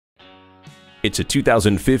It's a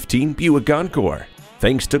 2015 Buick Encore.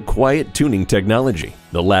 Thanks to quiet tuning technology,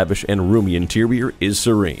 the lavish and roomy interior is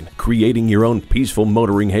serene, creating your own peaceful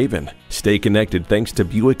motoring haven. Stay connected thanks to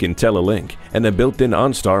Buick IntelliLink and a built-in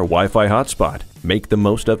OnStar Wi-Fi hotspot. Make the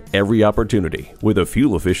most of every opportunity with a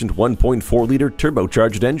fuel-efficient 1.4-liter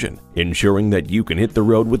turbocharged engine, ensuring that you can hit the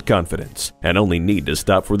road with confidence and only need to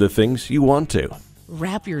stop for the things you want to.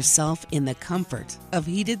 Wrap yourself in the comfort of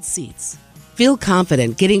heated seats. Feel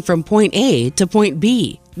confident getting from point A to point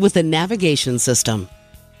B with a navigation system.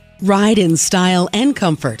 Ride in style and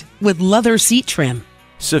comfort with leather seat trim.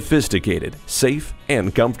 Sophisticated, safe,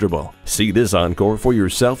 and comfortable. See this Encore for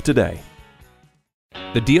yourself today.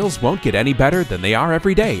 The deals won't get any better than they are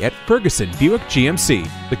every day at Ferguson Buick GMC.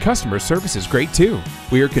 The customer service is great too.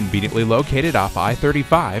 We are conveniently located off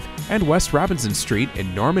I-35 and West Robinson Street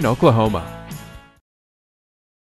in Norman, Oklahoma.